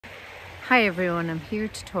Hi everyone, I'm here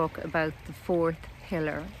to talk about the fourth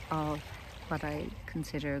pillar of what I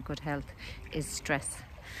consider good health is stress.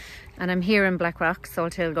 And I'm here in Blackrock,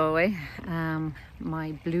 Salt Hill, Galway,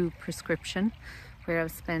 my blue prescription, where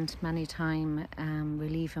I've spent many time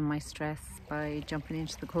relieving my stress by jumping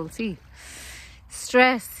into the cold sea.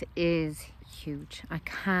 Stress is huge. I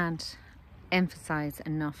can't emphasize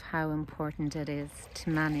enough how important it is to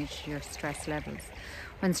manage your stress levels.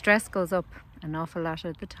 When stress goes up an awful lot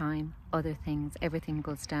of the time, everything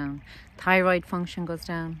goes down. Thyroid function goes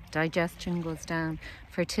down, digestion goes down,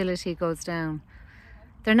 fertility goes down.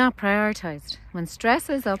 They're not prioritized. When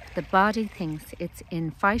stress is up, the body thinks it's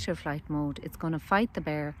in fight or flight mode. It's going to fight the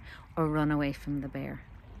bear or run away from the bear.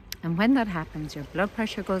 And when that happens, your blood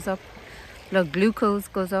pressure goes up, blood glucose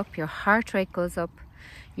goes up, your heart rate goes up,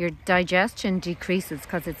 your digestion decreases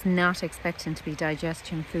because it's not expecting to be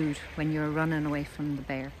digesting food when you're running away from the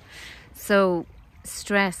bear. So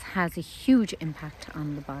stress has a huge impact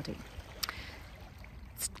on the body.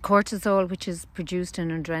 Cortisol, which is produced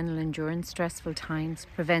in adrenal during stressful times,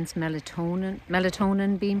 prevents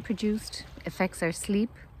melatonin being produced, affects our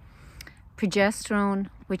sleep. Progesterone,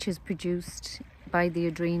 which is produced by the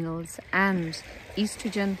adrenals, and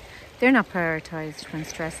estrogen, they're not prioritized when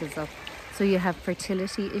stress is up. So you have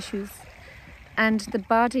fertility issues, and the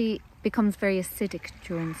body becomes very acidic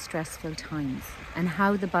during stressful times. And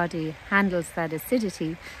how the body handles that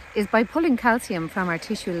acidity is by pulling calcium from our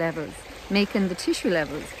tissue levels, making the tissue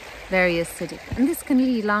levels very acidic. And this can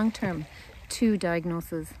lead long-term to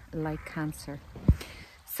diagnoses like cancer.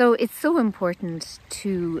 So it's so important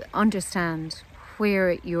to understand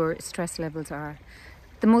where your stress levels are.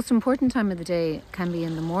 The most important time of the day can be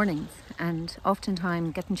in the mornings, and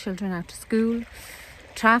oftentimes getting children out to school,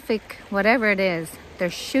 traffic, whatever it is, they're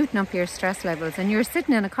shooting up your stress levels, and you're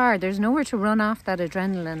sitting in a car, there's nowhere to run off that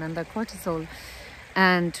adrenaline and that cortisol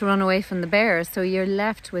and to run away from the bear. So you're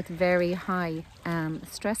left with very high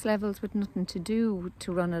stress levels with nothing to do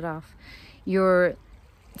to run it off. Your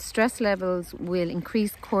stress levels will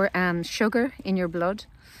increase sugar in your blood,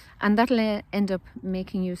 and that'll end up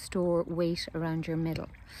making you store weight around your middle.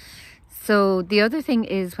 So the other thing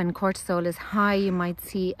is, when cortisol is high, you might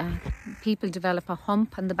see people develop a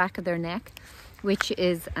hump on the back of their neck, which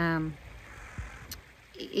is there,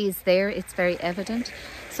 it's very evident.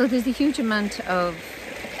 So there's a huge amount of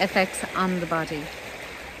effects on the body.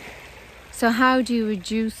 So how do you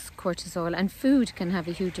reduce cortisol? And food can have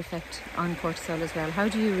a huge effect on cortisol as well. How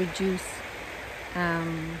do you reduce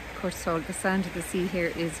cortisol? The sound of the sea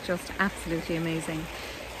here is just absolutely amazing.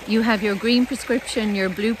 You have your green prescription, your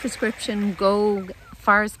blue prescription. Go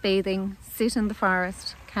forest bathing, sit in the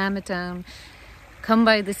forest, calm it down, come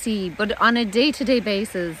by the sea. But on a day-to-day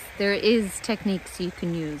basis, there is techniques you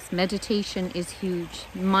can use. Meditation is huge.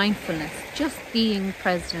 Mindfulness, just being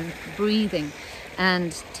present, breathing,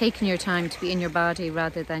 and taking your time to be in your body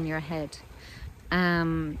rather than your head.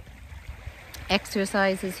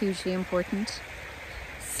 Exercise is hugely important.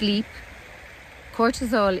 Sleep.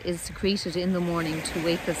 Cortisol is secreted in the morning to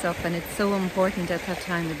wake us up, and it's so important at that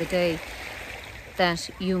time of the day that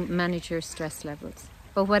you manage your stress levels.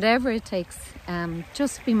 But whatever it takes,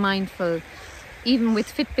 just be mindful. Even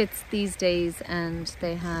with Fitbits these days, and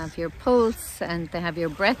they have your pulse and they have your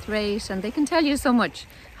breath rate, and they can tell you so much.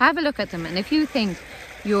 Have a look at them, and if you think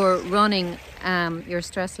you're running your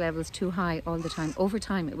stress levels too high all the time, over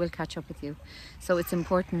time it will catch up with you. So it's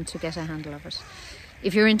important to get a handle of it.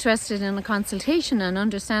 If you're interested in a consultation and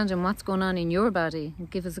understanding what's going on in your body,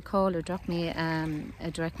 give us a call or drop me a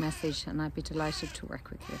direct message, and I'd be delighted to work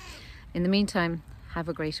with you. In the meantime, have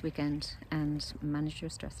a great weekend and manage your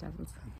stress levels.